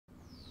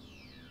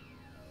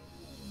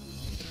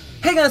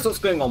Hey guys, what's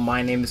going on?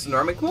 My name is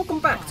Neremik. Welcome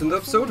back to another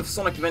episode of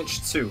Sonic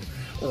Adventure 2.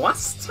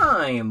 Last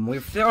time, we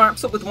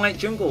wrapped up with White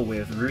Jungle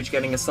with Rouge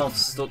getting herself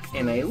stuck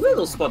in a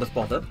little spot of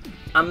bother.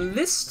 And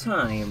this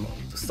time,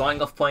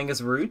 starting off playing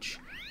as Rouge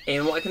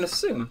in what I can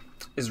assume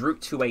is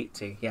Route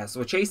 280. Yeah, so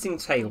we're chasing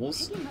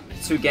Tails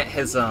to get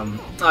his, I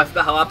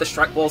forgot how loud this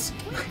track was.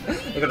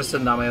 I gotta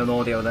turn down my own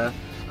audio there.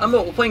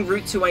 Look, we're playing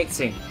Route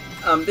 280.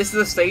 This is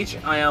a stage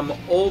I am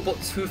all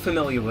but too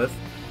familiar with.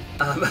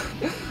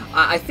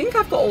 I think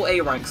I've got all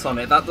A ranks on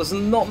it. That does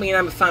not mean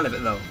I'm a fan of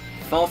it though.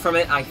 Far from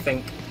it, I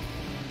think.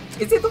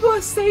 Is it the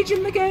worst stage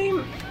in the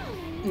game?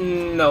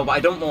 No, but I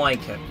don't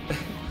like it.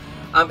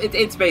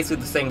 It's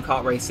basically the same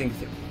kart racing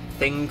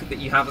thing that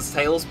you have as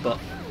Tails, but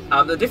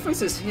the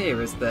difference is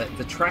here is that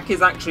the track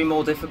is actually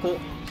more difficult.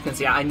 You can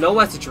see I know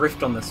where to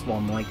drift on this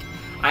one. Like,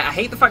 I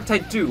hate the fact I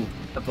do,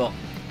 but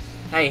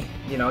hey,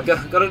 you know,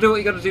 gotta do what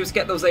you gotta do to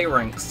get those A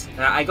ranks.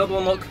 I got to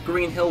unlock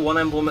Green Hill one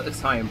emblem at a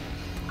time.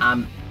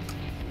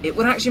 It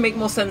would actually make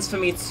more sense for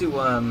me to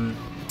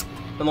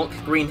unlock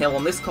Green Hill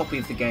on this copy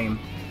of the game,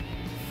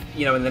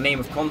 you know, in the name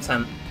of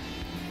content.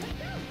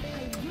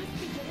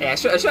 Yeah, I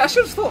should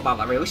have thought about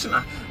that really,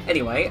 shouldn't I?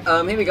 Anyway,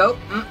 here we go.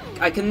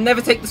 I can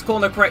never take this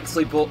corner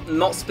correctly, but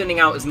not spinning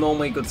out is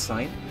normally a good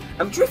sign.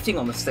 I'm drifting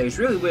on this stage,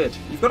 really weird.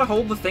 You've got to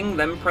hold the thing,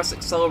 then press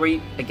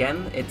accelerate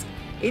again.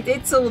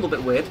 It's a little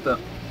bit weird,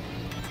 but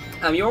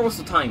you're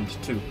also timed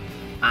too.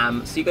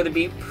 So you've got to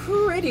be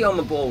pretty on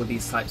the ball with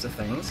these types of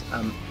things.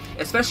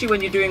 Especially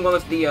when you're doing one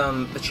of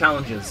the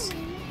challenges.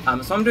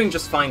 So I'm doing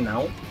just fine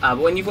now, but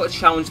when you've got a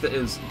challenge that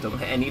is don't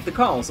hit any of the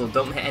cars or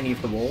don't hit any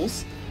of the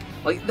walls,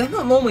 like, they're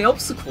not normally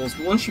obstacles,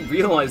 but once you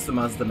realise them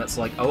as them, it's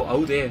like,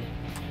 oh dear.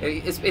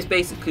 It's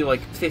basically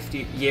like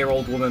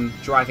 50-year-old woman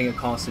driving a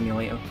car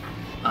simulator.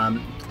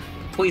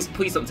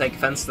 Please don't take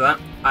offence to that.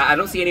 I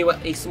don't see any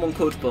way someone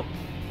could, but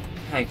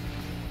hey.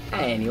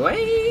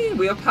 Anyway,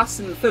 we are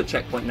passing the third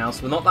checkpoint now,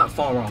 so we're not that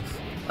far off.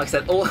 Like I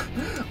said, all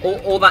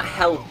that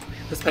hell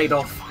has paid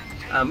off.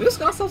 We just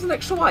got ourselves an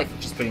extra life,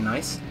 which is pretty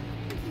nice.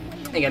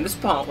 Again, this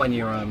part when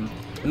you're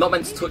not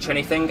meant to touch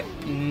anything,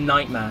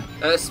 nightmare.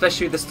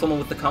 Especially this tunnel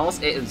with the cars,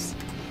 it is.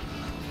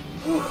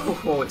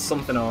 Oh, it's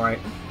something alright.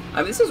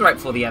 This is right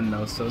before the end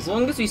though, so as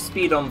long as we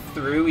speed on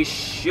through, we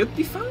should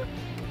be fine.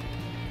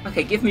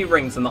 Okay, give me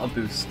rings and not a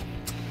boost.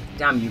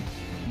 Damn you,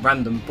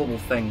 random bubble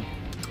thing.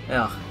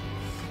 Ugh.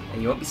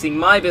 And you won't be seeing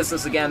my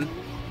business again.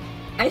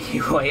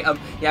 Anyway,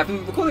 yeah, I've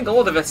been recording a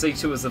lot of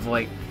SA2 as of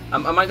late.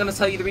 Am I going to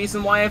tell you the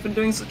reason why I've been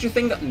doing such a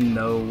thing?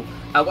 No.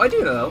 What I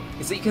do know, though,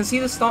 is that you can see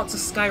the start to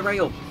Sky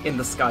Rail in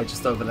the sky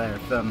just over there.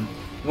 If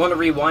you want to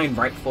rewind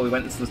right before we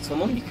went into the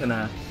tunnel, you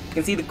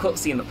can see the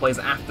cutscene that plays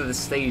after this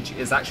stage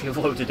is actually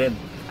loaded in,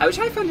 which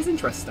I found is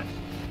interesting.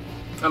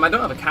 I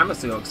don't have a camera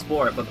to go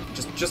explore it, but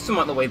just from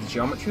like the way the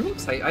geometry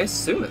looks, I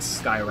assume it's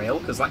Sky Rail,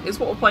 because that is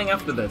what we're playing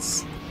after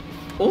this.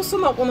 Also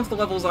not one of the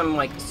levels I'm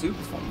like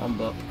super fond on,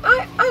 but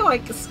I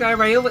like Sky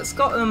Rail. It's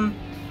got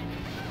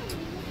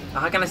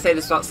how can I say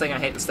this without saying I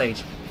hate the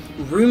stage?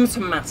 Room to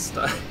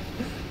master.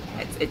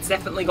 It's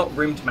definitely got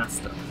room to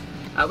master.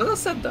 With that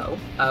said though,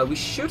 we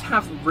should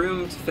have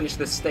room to finish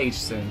this stage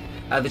soon.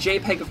 The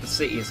JPEG of the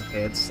city has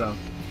appeared, so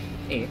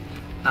here.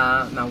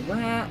 Now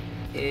where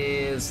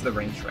is the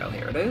ring trail?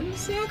 Here it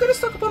is. Yeah, I'm gonna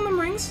stock up on them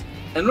rings.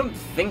 I don't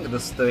think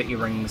there's 30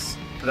 rings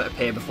that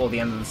appear before the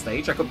end of the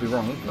stage. I could be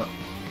wrong, but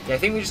yeah, I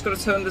think we just got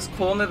to turn this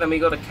corner, then we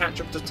got to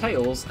catch up to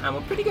Tails, and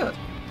we're pretty good.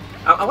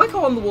 I like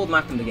how on the world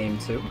map in the game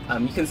too.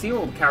 You can see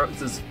where all the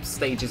characters'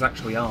 stages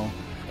actually are,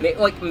 and it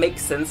like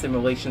makes sense in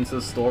relation to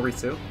the story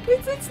too.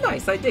 It's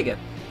nice, I dig it.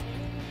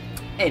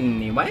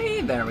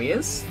 Anyway, there he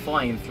is,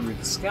 flying through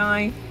the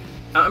sky.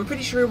 I'm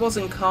pretty sure he was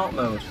in kart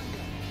mode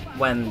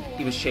when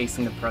he was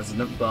chasing the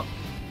president, but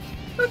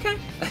okay.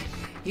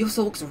 He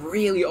also looks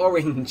really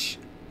orange.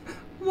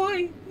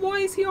 Why? Why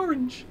is he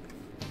orange?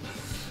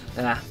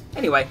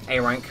 Anyway,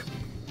 A rank.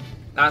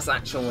 That's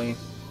actually...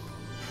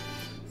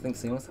 I think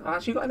so. I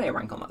actually got an A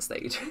rank on that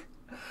stage.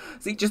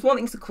 See, just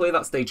wanting to clear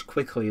that stage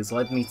quickly has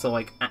led me to,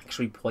 like,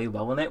 actually play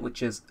well in it,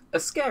 which is a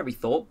scary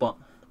thought, but,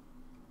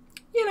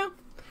 you know.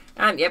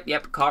 And, yep,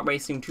 kart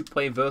racing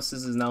 2-player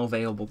versus is now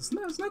available.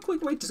 There's no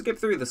quick way to skip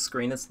through this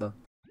screen, is there?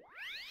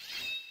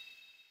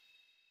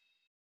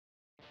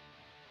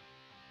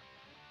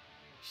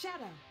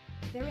 Shadow,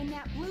 they're in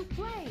that blue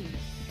plane.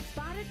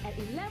 Spotted at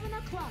 11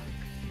 o'clock.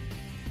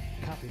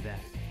 Copy that.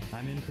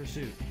 I'm in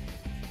pursuit.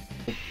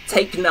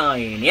 Take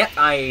 9. Yep,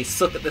 I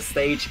suck at this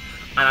stage,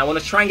 and I want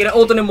to try and get it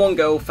all done in one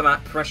go for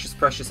that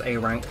precious A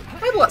rank.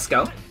 Hey, well, let's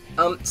go.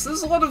 So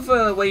there's a lot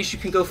of ways you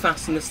can go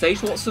fast in this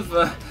stage, lots of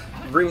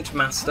room to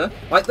master.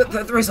 Like,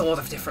 there is a lot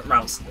of different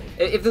routes.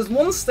 If there's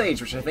one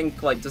stage which I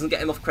think like doesn't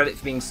get enough credit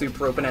for being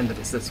super open-ended,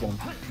 it's this one.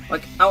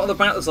 Like, out of the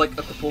bat, there's like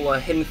a couple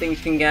hidden things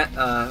you can get.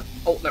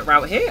 Alternate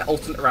route here,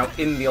 alternate route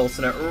in the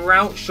alternate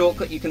route,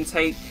 shortcut you can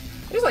take.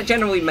 Just like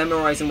generally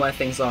memorizing where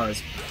things are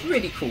is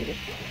pretty cool.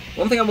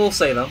 One thing I will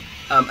say though,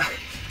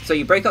 so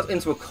you break up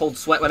into a cold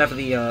sweat whenever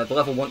the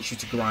level wants you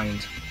to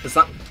grind,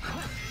 because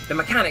the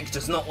mechanic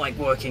does not like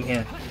working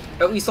here.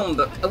 At least on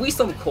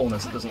the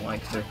corners it doesn't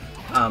like to.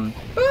 But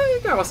we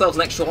got ourselves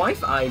an extra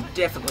life. I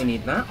definitely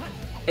need that.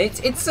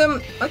 It's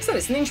like I said,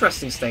 it's an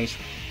interesting stage.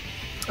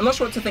 I'm not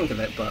sure what to think of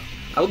it, but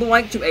I would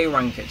like to A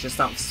rank it just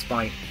out of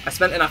spite. I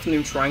spent an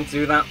afternoon trying to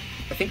do that.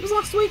 I think it was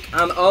last week,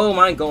 and oh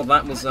my god,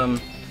 that was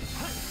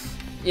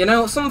you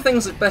know, some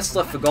things are best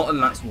left forgotten.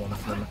 That's one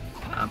of them.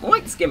 I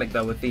like this gimmick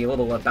though with the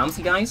little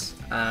bouncy guys.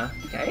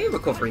 Okay,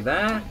 recovery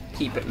there.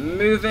 Keep it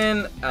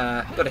moving.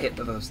 Gotta hit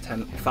those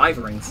 5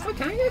 rings.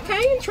 Okay,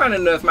 okay. Trying to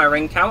nerf my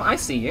ring count. I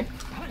see you.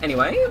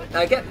 Anyway,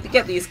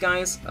 get these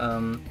guys.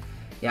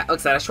 Yeah, like I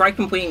said, I tried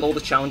completing all the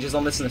challenges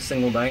on this in a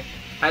single day.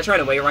 I tried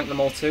to way rank them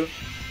all too.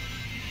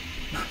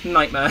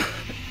 Nightmare.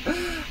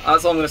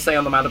 That's all I'm gonna say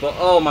on the matter. But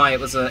oh my, it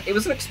was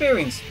an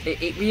experience.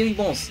 It really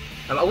was.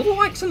 I would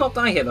like to not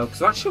die here though,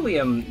 because we're actually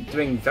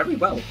doing very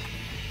well.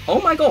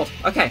 Oh my god.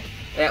 Okay.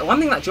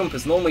 Landing that jump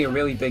is normally a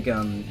really big,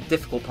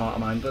 difficult part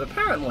of mine, but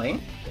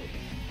apparently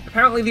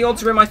the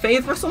odds are in my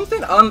favour or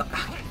something. Damn,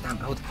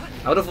 I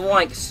would have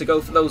liked to go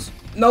for those.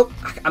 Nope,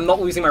 I'm not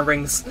losing my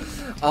rings.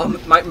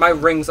 My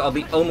rings are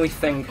the only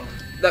thing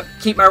that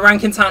keep my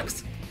rank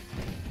intact.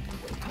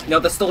 No,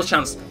 there's still a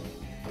chance.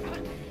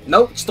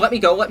 No, just let me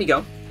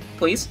go,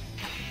 please.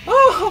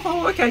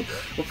 Oh, okay.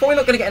 We're probably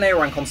not going to get an A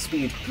rank on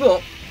speed,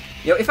 but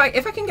you know, if I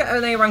can get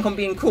an A rank on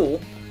being cool,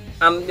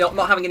 and you know,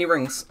 not having any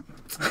rings.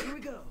 Here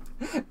we go.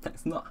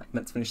 That's not how I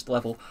meant to finish the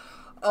level.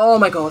 Oh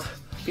my god.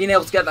 Being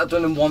able to get that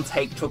done in one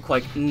take took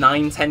like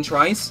 9-10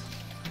 tries.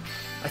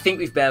 I think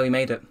we've barely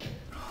made it.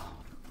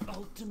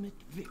 Ultimate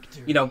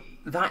victory. You know,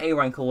 that A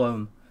rank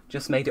alone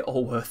just made it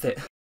all worth it.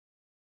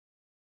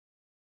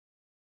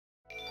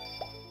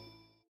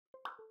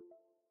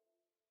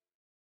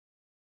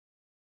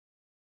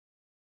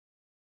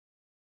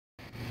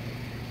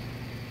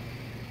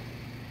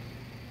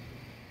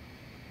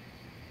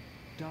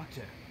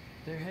 Doctor,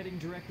 they're heading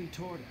directly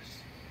toward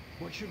us.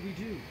 What should we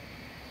do?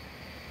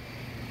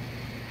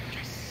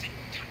 Just sit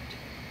tight.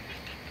 We'll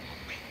get them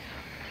away.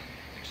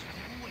 There's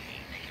no way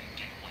they can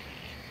get away.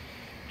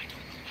 I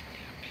don't know what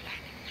they are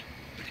planning,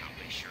 but I'll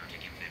be sure to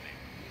give them a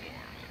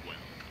warm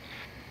welcome.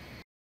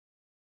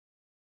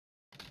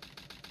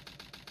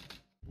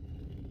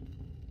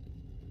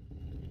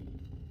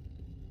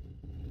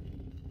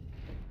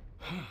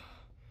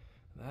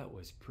 That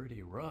was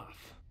pretty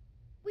rough.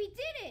 We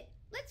did it!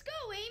 Let's go,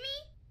 Amy!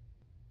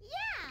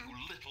 Yeah! You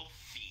little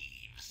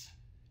thieves.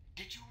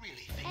 Did you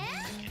really think you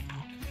could get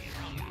out of here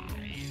alive?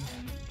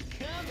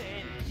 Come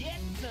and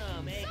get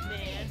some,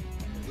 Eggman!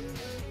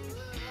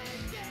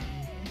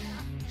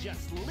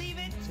 Just leave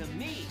it to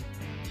me!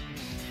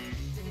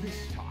 This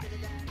time,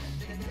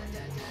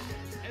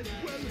 as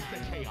well as the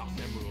Chaos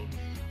Emerald,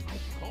 I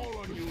call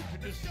on you to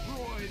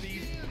destroy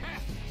these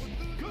pests!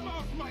 Come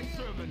out, my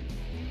servant!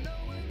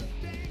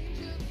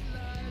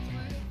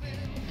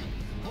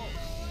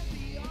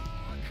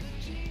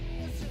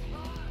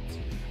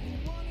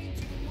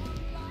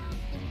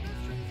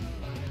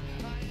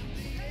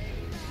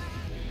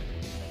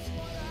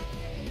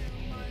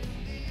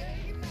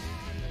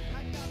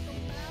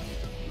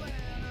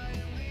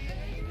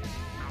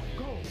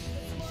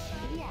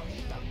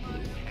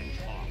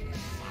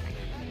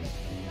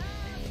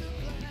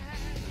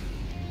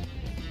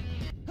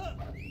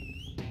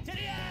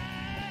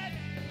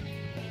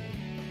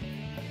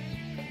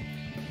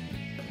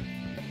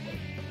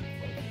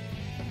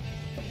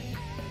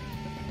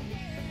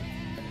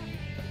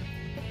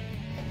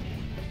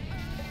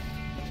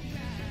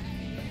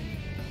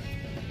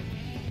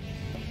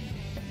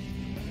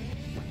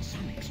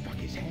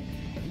 His head.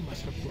 He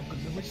must have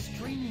broken the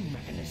restraining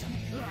mechanism.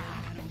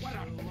 What a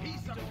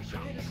piece of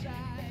junk!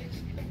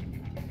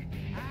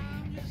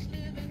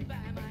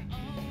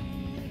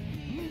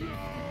 No!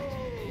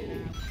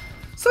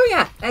 So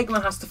yeah,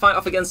 Eggman has to fight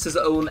off against his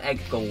own Egg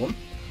Golem.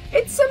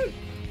 It's a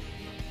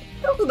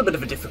little bit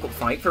of a difficult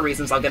fight for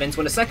reasons I'll get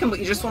into in a second, but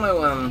you just want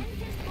to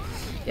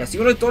yes,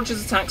 you want to dodge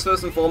his attacks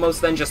first and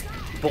foremost, then just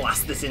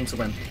blast this into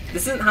him.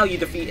 This isn't how you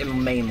defeat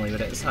him mainly, but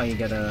it's how you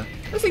get a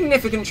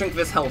significant chunk of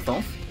his health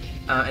off.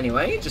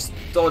 Anyway, just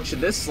dodge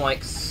this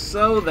like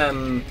so,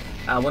 then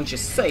once you're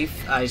safe,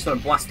 you just want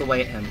to blast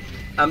away at him.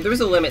 There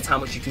is a limit to how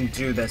much you can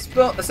do this,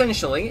 but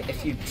essentially,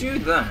 if you do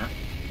that,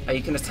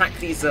 you can attack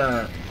these,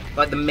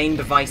 like the main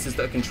devices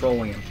that are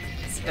controlling him.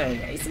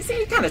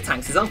 He kind of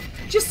tanks his health,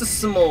 just a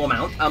small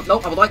amount. No,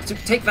 I would like to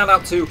take that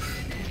out to,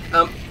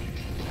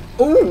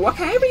 ooh,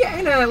 okay, we're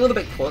getting a little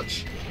bit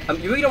clutch.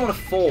 You really don't want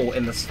to fall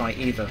in this fight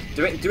either.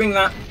 Doing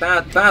that,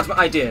 bad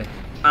idea.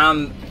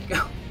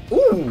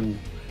 Ooh.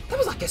 That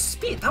was like a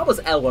speed. That was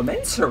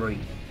elementary.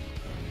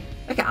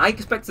 Okay, I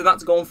expected that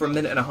to go on for a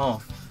minute and a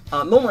half.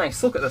 Normally I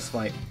suck at this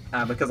fight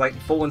because I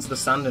fall into the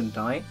sand and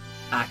die.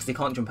 Because he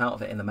can't jump out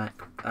of it in the mech.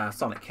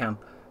 Sonic can.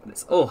 But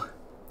it's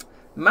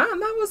man,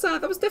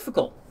 that was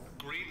difficult.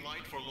 Green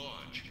light for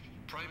launch.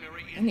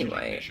 Primary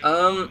Anyway,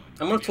 I'm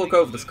gonna talk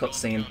over this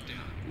cutscene.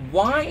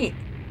 Why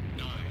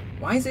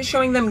is it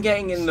showing them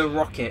getting in the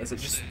rocket? Is it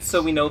just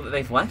so we know that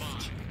they've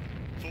left?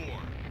 4,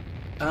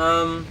 2,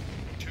 1.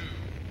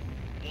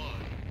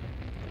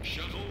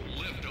 Shuttle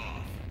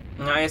liftoff.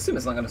 I assume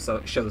it's not going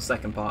to show the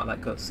second part of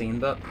that cutscene,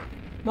 but,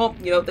 well,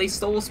 you know, they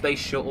stole a space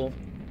shuttle.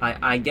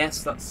 I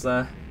guess that's,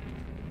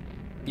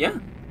 yeah.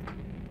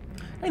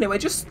 Anyway,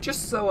 just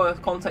so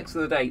context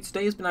of the day,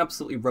 today has been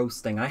absolutely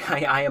roasting.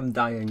 I am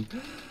dying.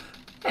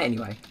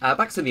 Anyway,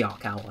 back to the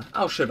Arc Hour.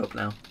 I'll shut up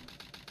now.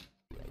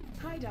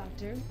 Hi,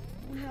 Doctor.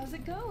 How's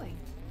it going?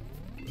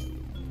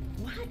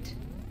 What?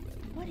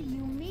 What do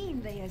you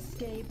mean they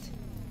escaped?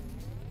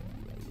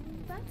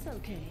 That's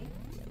okay.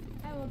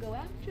 I will go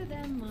after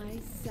them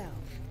myself.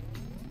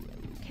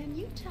 Can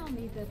you tell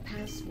me the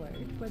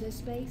password for the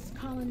space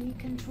colony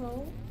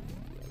control?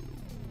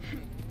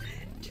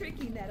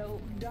 Tricking that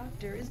old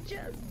doctor is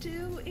just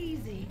too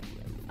easy.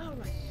 All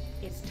right,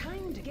 it's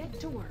time to get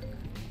to work.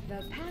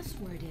 The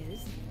password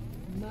is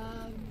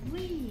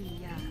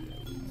Maria.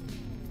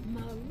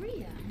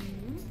 Maria,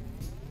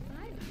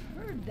 I've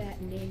heard that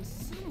name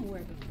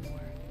somewhere before.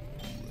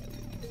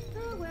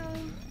 Oh well.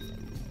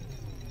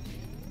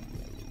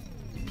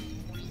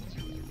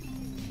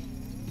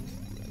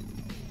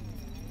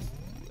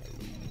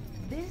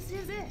 This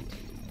is it.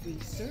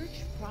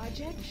 Research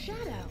Project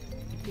Shadow.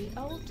 The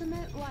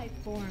ultimate life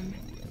form.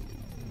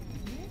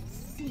 Let's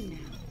see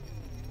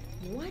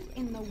now. What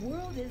in the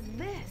world is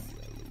this?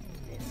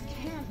 This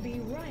can't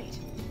be right.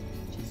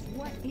 Just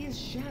what is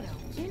Shadow,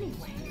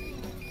 anyway?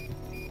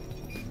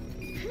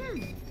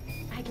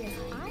 I guess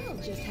I'll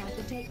just have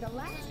to take the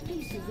last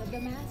pieces of the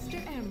Master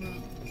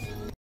Emerald.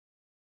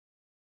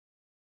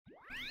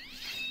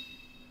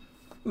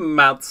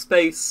 Mad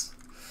Space.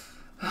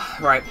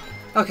 Right.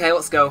 Okay,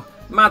 let's go.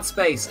 Mad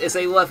Space is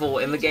a level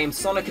in the game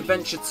Sonic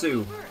Adventure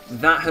 2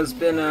 that has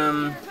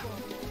been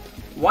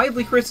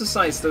widely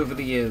criticised over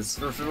the years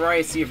for a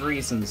variety of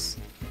reasons.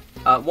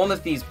 One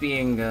of these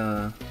being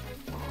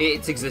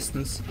its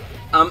existence.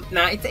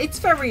 Now it's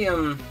very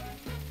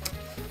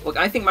look,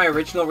 I think my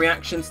original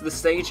reaction to the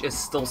stage is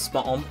still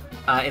spot on.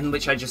 In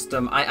which I just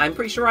I'm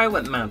pretty sure I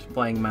went mad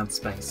playing Mad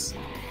Space.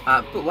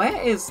 But where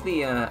is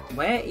the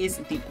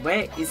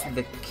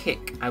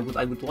kick? I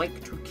would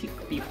like to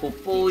kick people,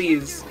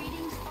 please.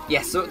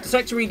 Yes, so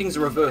detector readings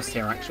are reversed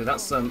here, actually.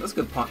 That's a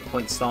good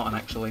point to start on,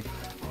 actually.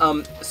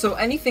 So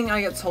anything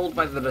I get told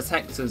by the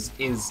detectors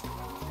is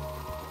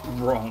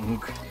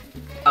wrong.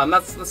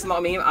 That's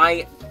not me.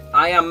 I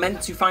am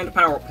meant to find a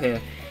power up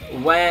here.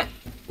 Where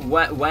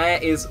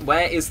is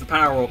the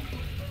power up?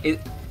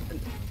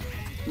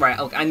 Right.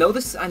 Look, I know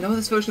this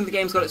version of the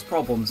game's got its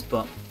problems,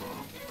 but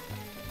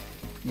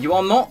you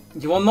are not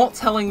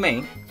telling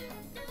me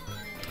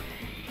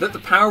that the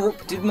power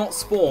up did not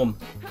spawn.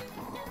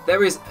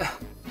 There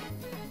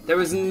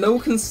is no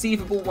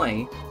conceivable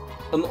way,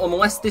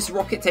 unless this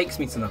rocket takes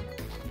me to them.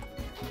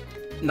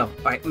 No,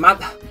 right,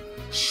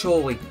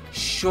 surely,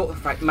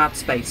 right, Mad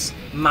Space,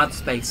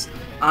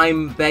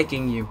 I'm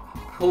begging you,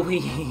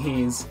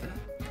 please.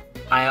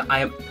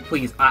 I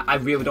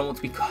really don't want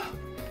to be caught.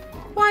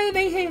 Why are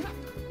they here?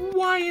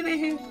 Why are they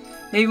here?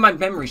 Maybe my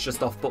memory's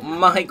just off, but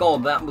my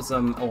god, that was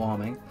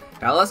alarming.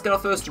 Now let's get our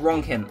first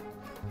wrong hint.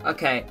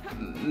 Okay,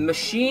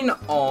 machine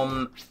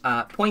on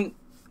point.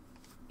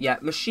 Yeah,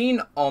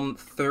 machine on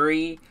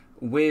 3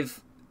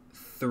 with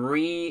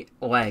 3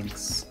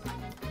 legs.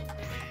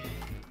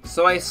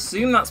 So I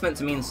assume that's meant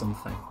to mean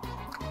something.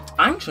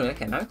 Actually,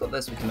 okay, now we've got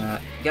this, we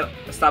can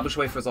establish a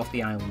way for us off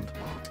the island.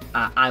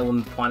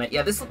 Island planet.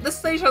 Yeah, this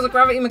stage has a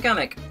gravity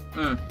mechanic.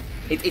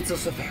 It's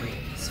also very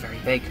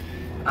big.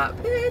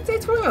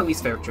 It's probably my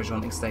least favourite treasure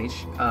hunting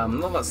stage.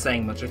 Not that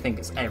saying much, I think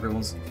it's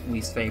everyone's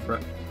least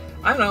favourite.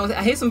 I don't know,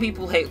 I hear some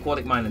people hate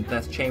Aquatic Mine and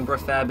Death Chamber a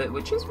fair bit,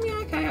 which is, yeah,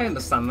 okay, I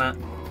understand that.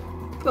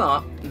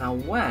 But, now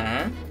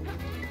where?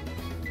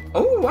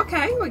 Oh,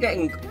 okay, we're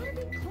getting...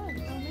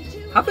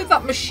 How did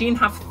that machine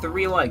have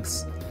 3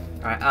 legs?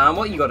 Alright,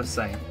 what you gotta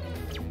say?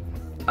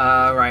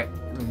 Right,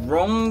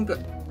 wrong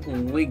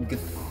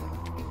ligth.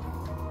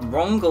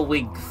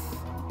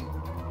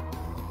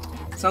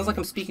 Sounds like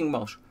I'm speaking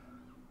Welsh.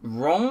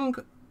 Wrong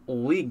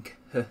ligth.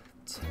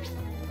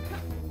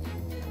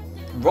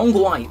 Wrong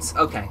lights,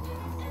 okay.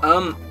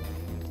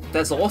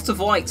 There's a lot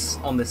of lights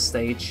on this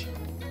stage.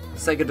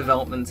 Sega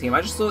development team.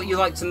 I just thought you'd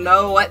like to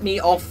know. Let me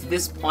off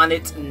this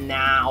planet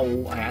now.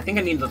 I think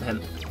I need another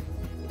hint.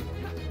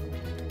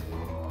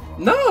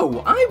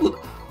 No, I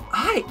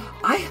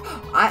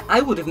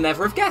would have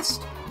never have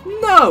guessed.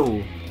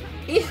 No,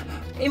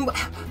 in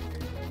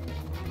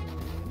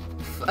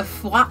a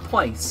flat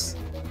place.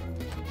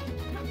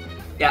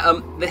 Yeah.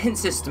 The hint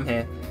system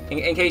here,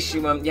 in case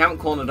you haven't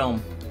cornered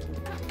on.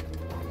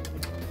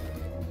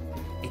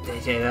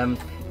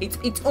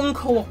 It's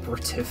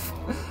uncooperative.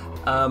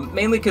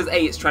 Mainly because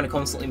A, it's trying to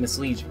constantly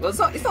mislead you. Well,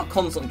 it's not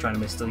constantly trying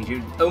to mislead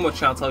you. Oma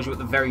Child tells you at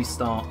the very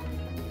start,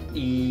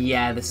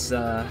 yeah, this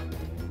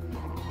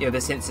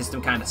hint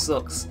system kind of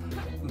sucks.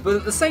 But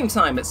at the same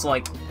time, it's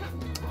like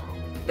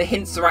the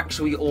hints are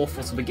actually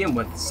awful to begin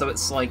with. So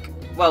it's like,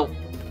 well,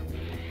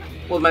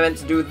 what am I meant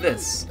to do with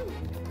this?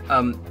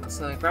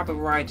 So grab a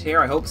ride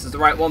here. I hope this is the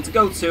right one to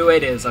go to.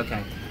 It is,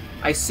 okay.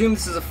 I assume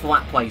this is a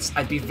flat place.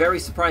 I'd be very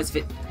surprised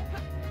if it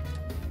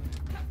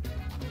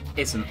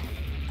isn't.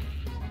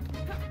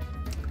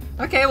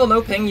 Okay, well,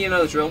 no ping, you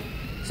know the drill.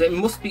 So it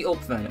must be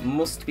up then. It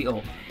must be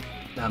up.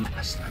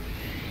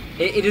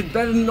 It had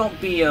better not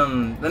be,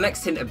 the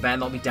next hint had better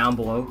not be down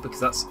below, because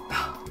that's...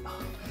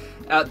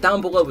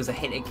 down below is a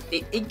hint.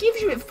 It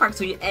gives you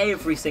practically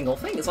every single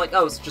thing. It's like,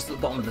 oh, it's just at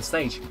the bottom of the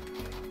stage.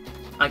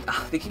 Like,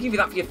 they could give you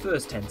that for your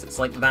first hint. It's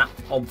like that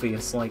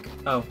obvious, like,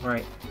 oh,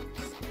 right.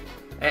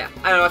 I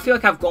don't know, I feel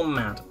like I've gone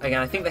mad.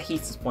 Again, I think the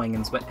heat is playing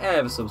into it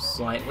ever so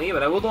slightly,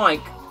 but I would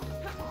like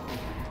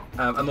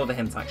another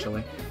hint,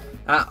 actually.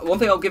 One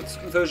thing I'll give this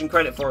version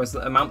credit for is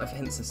the amount of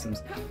hint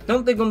systems.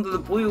 Don't dig under the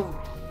blue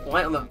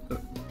light on the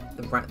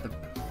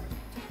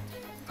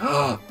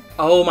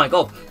oh my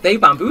god, they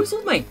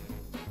bamboozled me!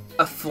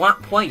 A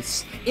flat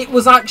place. It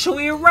was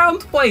actually a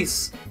round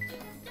place!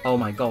 Oh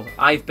my god,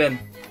 I've been...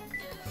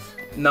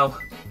 No.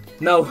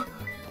 No.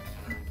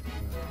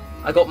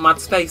 I got mad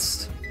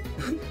spaced.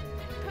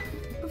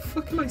 What the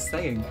fuck am I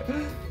saying?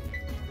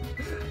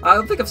 I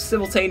don't think I've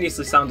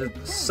simultaneously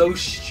sounded so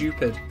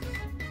stupid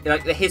in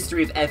like the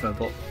history of ever,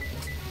 but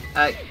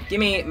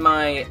give me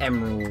my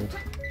emerald.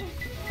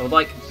 I would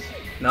like...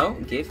 No,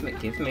 give me.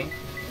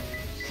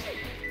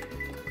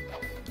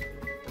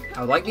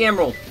 I would like the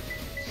emerald.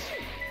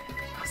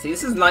 See,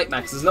 this is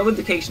Nightmare, because there's no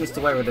indication as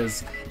to where it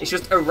is. It's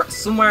just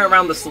somewhere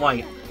around the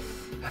slide.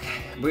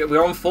 Okay,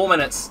 we're on 4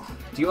 minutes.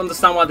 Do you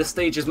understand why this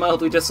stage is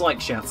mildly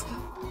disliked, chat?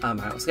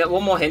 Alright, let's get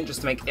one more hint just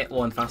to make it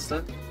learn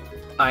faster.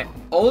 Alright,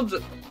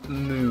 Odd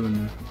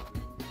Moon.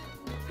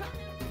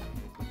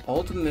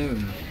 Odd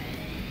Moon.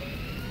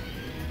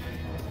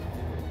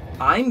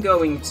 I'm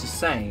going to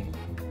say...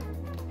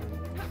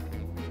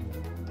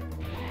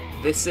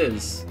 This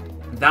is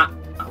that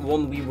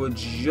one we were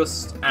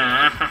just...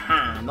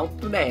 not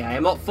today. I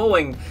am not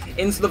falling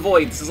into the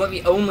void. This is like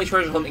the only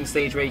treasure hunting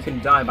stage where you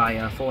can die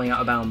by falling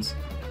out of bounds.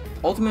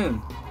 Odd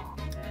Moon.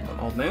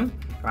 Odd Moon.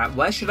 Right,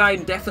 where should I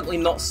definitely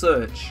not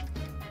search?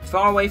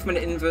 Far away from an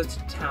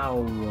inverted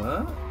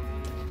tower.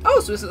 Oh,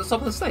 so it's at the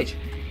top of the stage.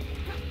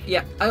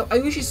 Yeah, I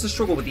usually used to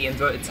struggle with the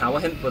inverted tower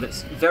hint, but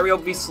it's very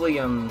obviously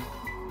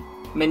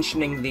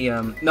mentioning the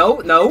no.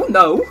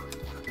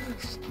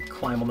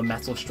 Climb on the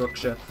metal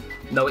structure.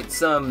 No,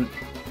 it's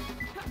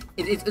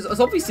it's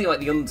obviously like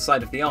the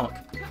underside of the arc.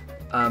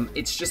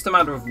 It's just a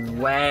matter of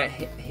where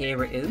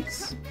here it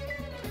is.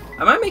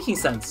 Am I making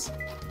sense?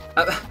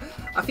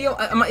 I feel,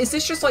 is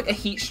this just like a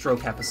heat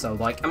stroke episode?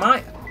 Like, am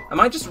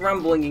I just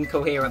rambling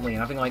incoherently and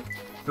having like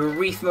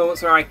brief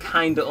moments where I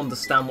kind of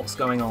understand what's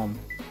going on?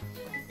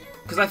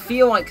 Because I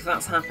feel like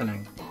that's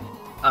happening.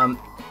 I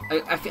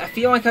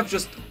feel like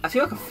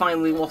I've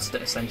finally lost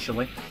it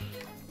essentially.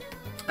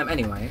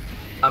 Anyway,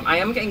 I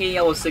am getting a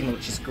yellow signal,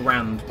 which is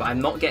grand, but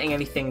I'm not getting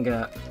anything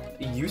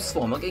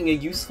useful. I'm not getting a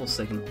useful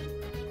signal,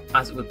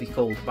 as it would be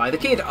called by the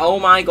kid. Oh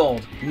my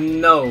god,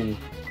 no!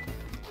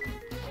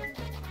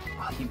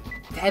 Oh, you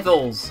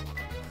devils!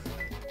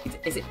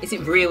 Is it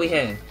really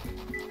here?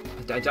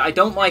 I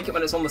don't like it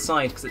when it's on the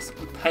side because it's a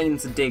pain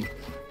to dig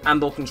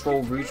and/or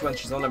control Rouge when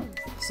she's on the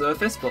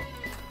surface. But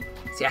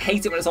see, I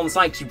hate it when it's on the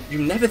side because you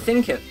never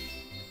think it.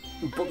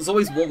 But there's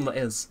always one that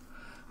is.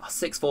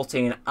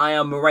 6:14. I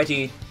am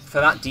ready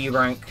for that D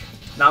rank.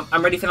 Now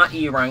I'm ready for that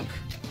E rank.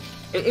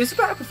 It was a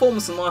better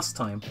performance than last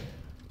time.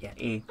 Yeah,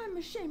 E. I'm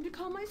ashamed to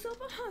call myself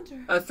a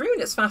hunter. 3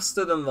 minutes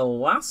faster than the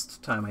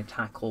last time I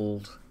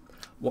tackled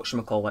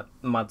whatchamacallit,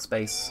 Mad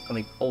Space on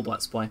the old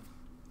Let's Play.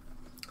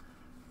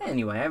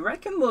 Anyway, I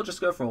reckon we'll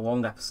just go for a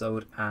long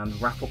episode and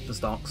wrap up this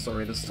dark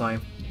story this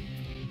time.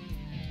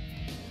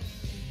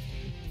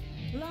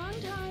 Long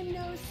time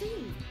no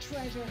see,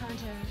 treasure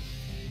hunter.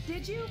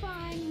 Did you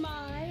find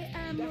my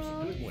emerald? That's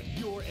a good one.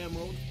 Your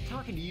emerald.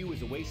 Talking to you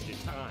is a waste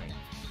of time.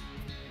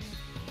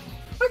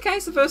 Okay,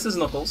 so first is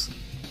Knuckles.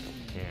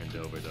 Hand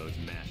over those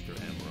master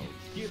emeralds.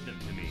 Give them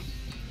to me.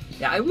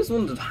 Yeah, I always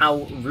wondered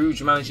how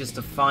Rouge manages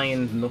to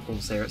find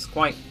Knuckles here. It's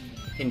quite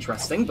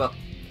interesting, but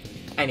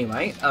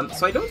anyway,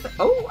 so I don't think...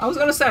 Oh, I was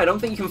going to say, I don't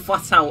think you can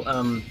flat out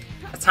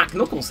attack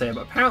Knuckles here,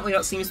 but apparently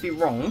that seems to be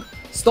wrong.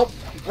 Stop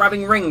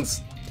grabbing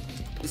rings!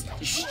 This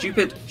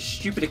stupid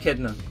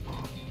echidna.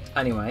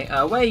 Anyway,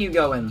 where are you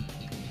going?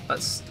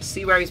 Let's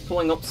see where he's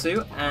pulling up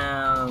to,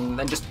 and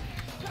then just...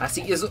 I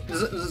see,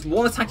 there's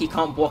one attack he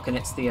can't block, and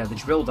it's the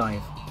drill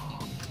dive.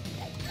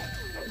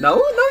 No,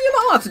 you're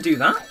not allowed to do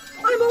that!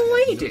 I'm a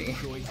lady!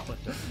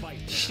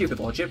 Stupid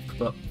logic,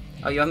 but...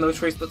 Oh, you have no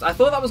choice, but I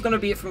thought that was going to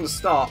be it from the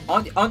start.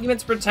 Aren't you meant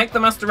to protect the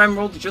Master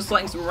Emerald? You're just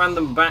letting some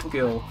random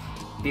Batgirl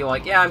be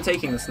like, yeah, I'm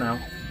taking this now.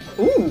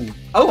 Ooh!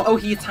 Oh,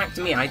 he attacked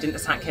me, I didn't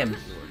attack him.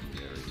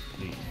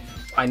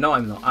 I know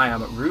I'm not. I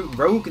am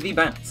Rogue the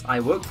Bat. I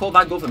work for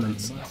that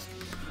government.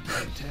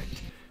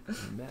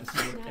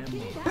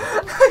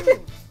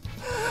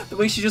 The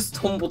way she just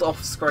tumbled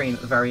off screen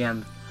at the very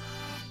end.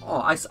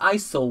 Oh, I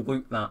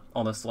salute that,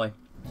 honestly.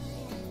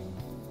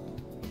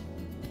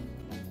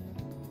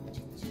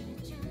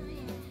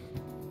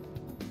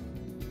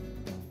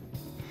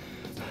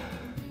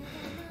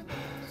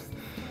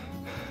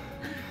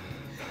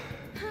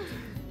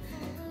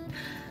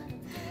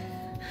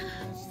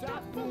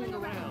 Stop fooling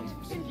around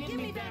and give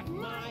me back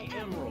my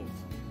emeralds.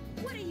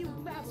 What are you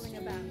babbling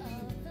about?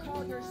 You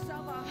call yourself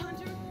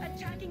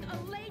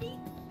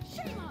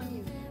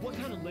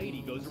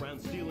goes around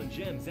stealing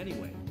gems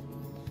anyway?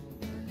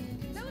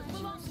 Those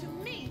belong to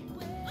me.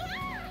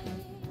 Ah!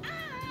 Ah!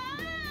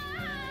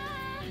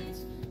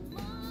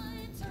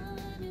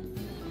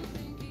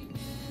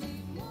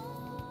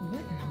 What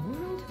in the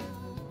world?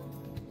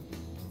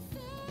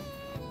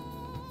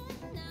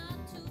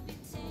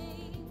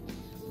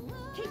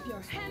 Keep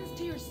your hands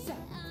to yourself.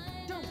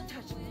 Don't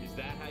touch me. Is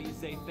that how you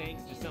say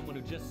thanks to someone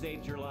who just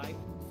saved your life?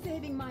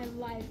 Saving my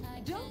life.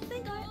 Don't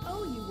think I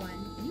owe you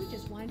one. You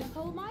just wanted to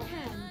hold my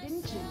hand,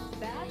 didn't you?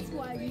 That's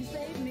why you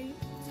saved me.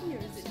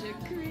 You're such a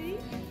creep.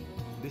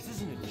 This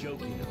isn't a joke,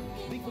 you know.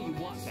 Think what you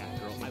want,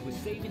 Batgirl. I was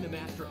saving the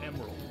Master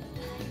Emerald.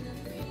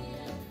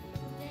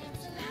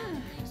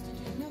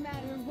 No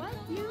matter what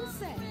you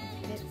say,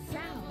 it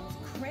sounds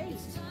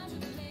crazy.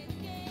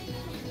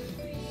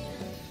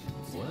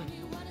 What?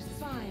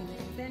 Fine,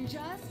 then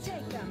just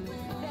take them.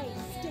 They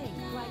stink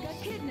like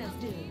echidnas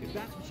do. If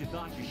that's what you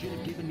thought, you should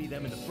have given me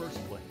them in the first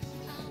place.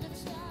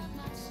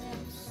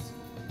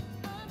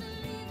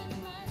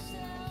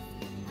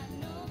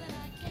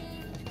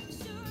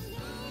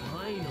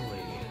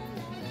 Finally.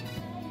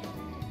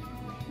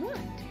 What?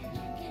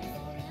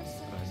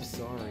 I'm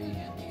sorry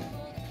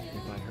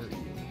if I hurt you.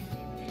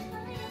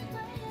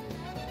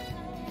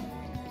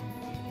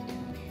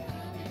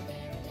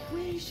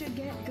 We should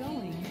get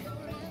going.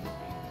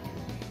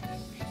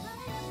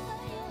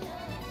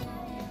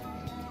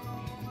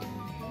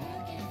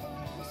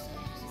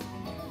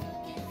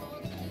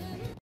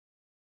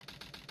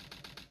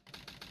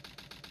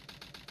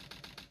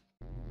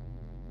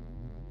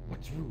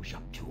 What's Rouge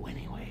up to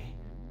anyway?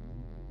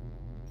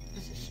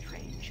 This is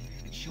strange.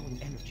 It's showing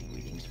energy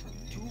readings from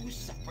 2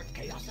 separate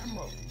Chaos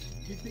Emeralds.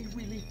 Did they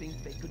really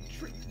think they could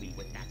trick me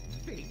with that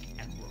fake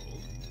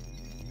emerald?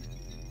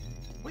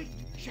 Wait,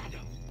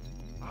 Shadow.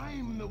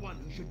 I'm the one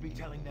who should be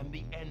telling them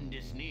the end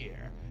is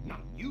near,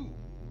 not you.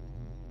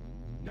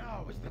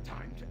 Now is the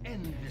time to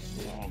end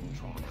this long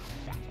drawn-out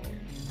battle.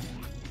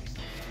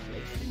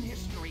 Placed in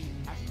history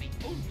as the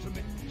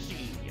ultimate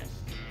genius.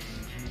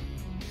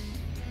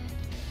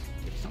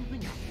 If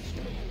something happens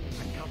to me,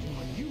 I'm counting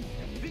on you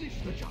to finish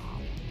the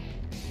job.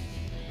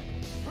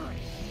 Hurry!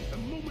 The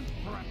moment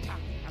for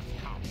attack has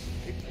come.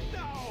 It's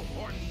now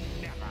or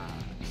never.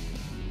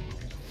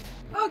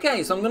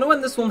 Okay, so I'm going to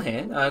end this one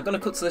here. I'm going to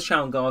cut to the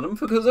Chow Garden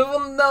because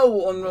of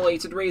no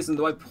unrelated reason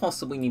do I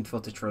possibly need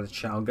footage for the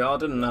Chow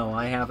Garden. No,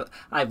 I haven't.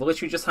 I've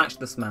literally just hatched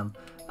this man.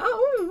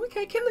 Oh,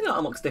 okay,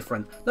 Kindergarten looks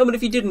different. No, but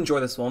if you did enjoy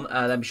this one,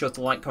 then be sure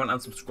to like, comment,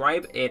 and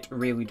subscribe. It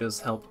really does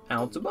help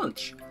out a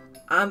bunch.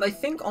 And I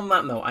think on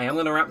that note, I am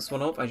going to wrap this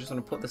one up. I just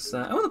want to put this.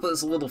 I want to put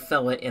this little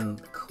fella in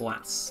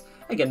class.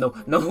 Again,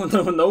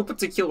 no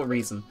particular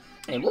reason.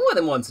 Hey, we'll let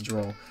him want to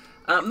draw.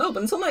 No,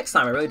 but until next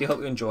time, I really do hope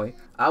you enjoy.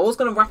 I was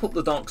going to wrap up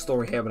the Dark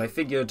story here, but I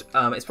figured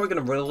it's probably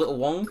going to run a little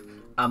long.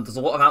 There's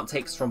a lot of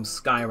outtakes from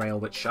Skyrail,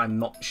 which I'm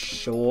not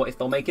sure if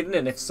they'll make it in,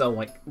 and if so,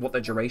 like, what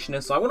the duration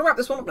is. So I want to wrap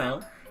this one up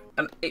now,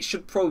 and it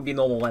should probably be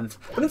normal length.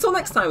 But until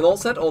next time, with all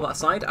said, all that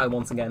aside, I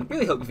once again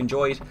really hope you've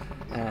enjoyed.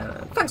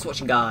 Thanks for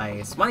watching,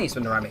 guys. My name's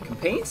been Neremik,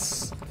 and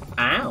peace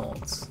out.